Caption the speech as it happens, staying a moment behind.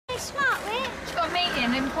smart, Rick. She's got a meeting,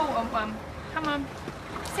 an important one. Come on.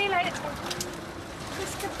 See you later.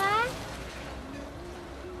 Kiss goodbye.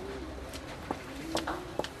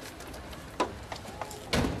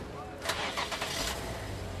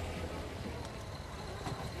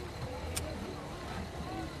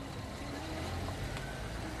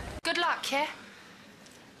 Good luck, yeah?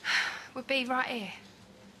 We'll be right here.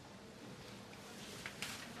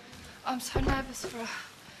 I'm so nervous for her.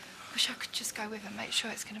 Wish I could just go with her, make sure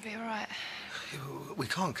it's going to be all right. Yeah, we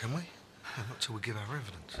can't, can we? Yeah, not till we give our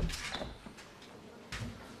evidence.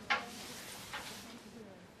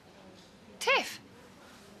 Tiff!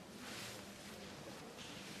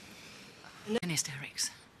 In hysterics.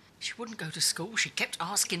 She wouldn't go to school. She kept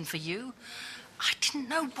asking for you. I didn't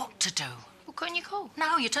know what to do. Well, couldn't you call?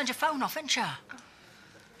 No, you turned your phone off, didn't you?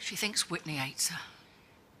 She thinks Whitney hates her.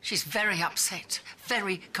 She's very upset,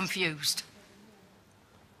 very confused.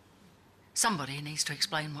 Somebody needs to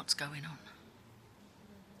explain what's going on.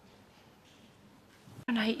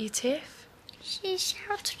 I don't hate you, Tiff. She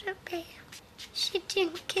shouted at me. She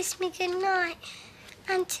didn't kiss me goodnight.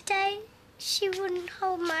 And today, she wouldn't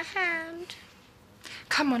hold my hand.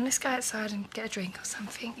 Come on, let's go outside and get a drink or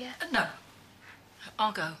something, yeah? No.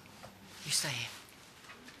 I'll go. You stay here.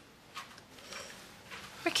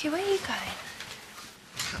 Ricky, where are you going?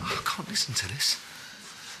 I can't listen to this.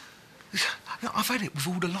 I've had it with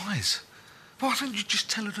all the lies. Why don't you just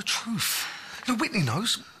tell her the truth? Whitney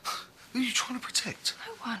knows. Who are you trying to protect?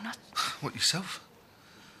 No one. What, yourself?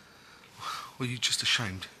 Or are you just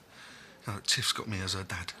ashamed? Tiff's got me as her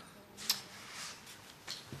dad.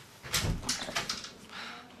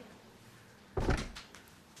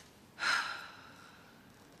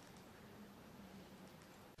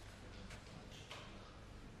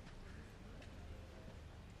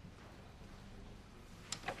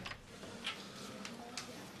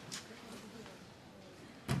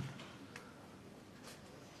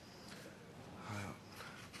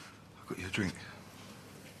 I've got you a drink.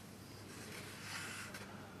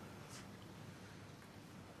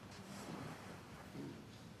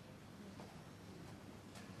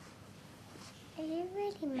 Are you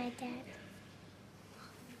really my dad?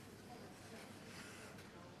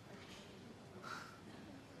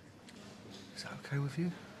 Is that okay with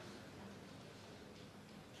you?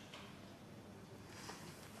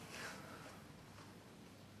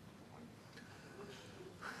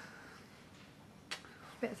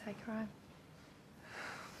 Better take her home.